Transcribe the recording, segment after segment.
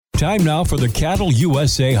Time now for the Cattle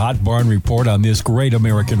USA Hot Barn Report on this great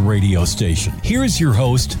American radio station. Here's your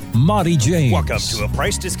host, Monty James. Welcome to a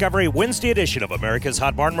Price Discovery Wednesday edition of America's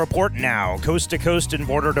Hot Barn Report now, coast to coast and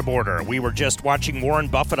border to border. We were just watching Warren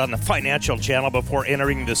Buffett on the Financial Channel before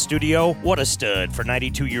entering the studio. What a stud for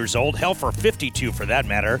 92 years old, hell for 52 for that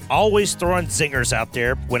matter. Always throwing zingers out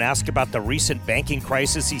there. When asked about the recent banking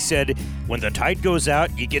crisis, he said, when the tide goes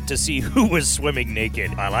out, you get to see who was swimming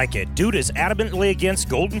naked. I like it. Dude is adamantly against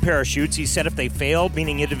golden parachutes. He said if they failed,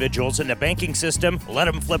 meaning individuals in the banking system, let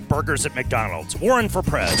them flip burgers at McDonald's. Warren for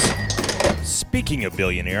Prez. Speaking of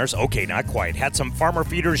billionaires, okay, not quite. Had some farmer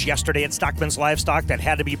feeders yesterday at Stockman's Livestock that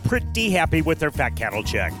had to be pretty happy with their fat cattle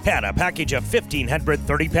check. Had a package of 1,500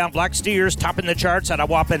 30-pound black steers topping the charts at a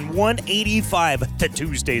whopping $185 to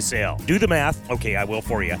Tuesday sale. Do the math. Okay, I will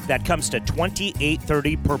for you. That comes to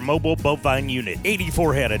 $2,830 per mobile bovine unit.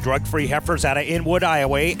 84 head of drug-free heifers out of Inwood,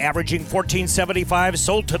 Iowa, averaging $1,475,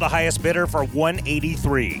 sold to the highest bidder for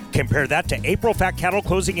 $183. Compare that to April fat cattle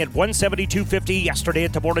closing at $172.50 yesterday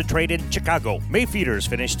at the Board of Trade in Chicago. May feeders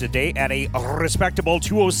finished today at a respectable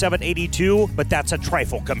 $207.82, but that's a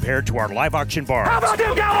trifle compared to our live auction barns. How about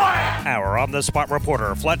you, cowboy? Our on-the-spot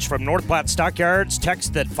reporter, Fletch from North Platte Stockyards,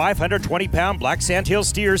 texts that 520-pound black sandhill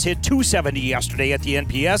steers hit $270 yesterday at the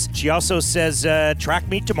NPS. She also says, track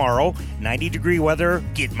meet tomorrow, 90-degree weather,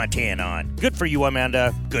 get my tan on. Good for you,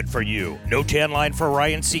 Amanda. Good for you. No tan line for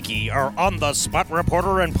Ryan Seeke. Our on-the-spot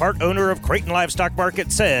reporter and part owner of Creighton Livestock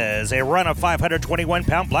Market says a run of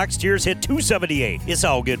 521-pound black steers hit $278. It's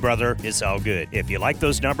all good, brother. It's all good. If you like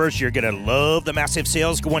those numbers, you're going to love the massive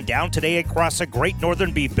sales going down today across the Great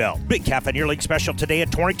Northern Beef Belt. Big calf and yearling special today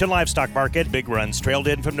at Torrington Livestock Market. Big runs trailed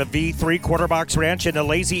in from the V3 Quarter Box Ranch and the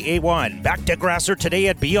Lazy A1. Back to Grasser today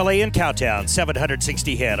at BLA in Cowtown.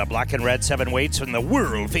 760 head of black and red 7 weights from the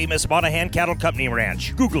world-famous Monahan Cattle Company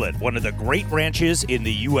Ranch. Google it. One of the great ranches in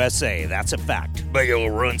the USA. That's a fact. Big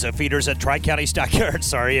old runs of feeders at Tri-County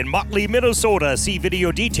Stockyards, in Motley, Minnesota. See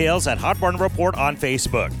video details at Hot Barn Report on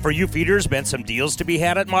Facebook. For you feeders, been some deals to be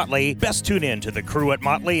had at Motley. Best tune in to the crew at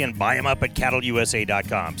Motley and buy them up at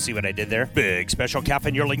cattleusa.com. See what I did there? Big special calf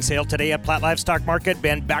and yearling sale today at Platte Livestock Market.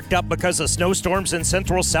 Been backed up because of snowstorms in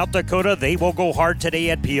central South Dakota. They will go hard today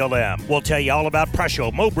at PLM. We'll tell you all about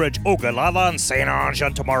Presho, Mobridge, Ogallala, and St. Ange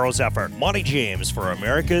on tomorrow's effort. Monty James for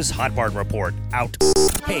America's Hot Barn Report. Out.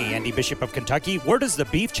 Hey, Andy Bishop of Kentucky. Where does the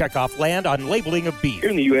beef checkoff land on labeling of beef? Here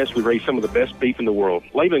in the U.S., we raise some of the best beef in the world.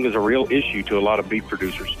 Labeling is a real issue to a lot of beef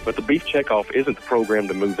producers, but the beef checkoff isn't the program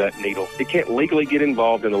to move that needle. It can't legally get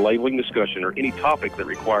involved in the labeling discussion or any topic that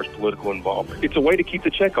requires political involvement. It's a way to keep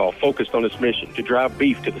the checkoff focused on its mission, to drive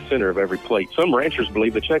beef to the center of every plate. Some ranchers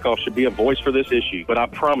believe the checkoff should be a voice for this issue, but I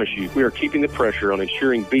promise you, we are keeping the pressure on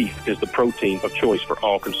ensuring beef is the protein of choice for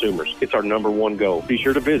all consumers. It's our #1 goal. Be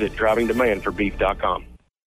sure to visit drivingdemandforbeef.com.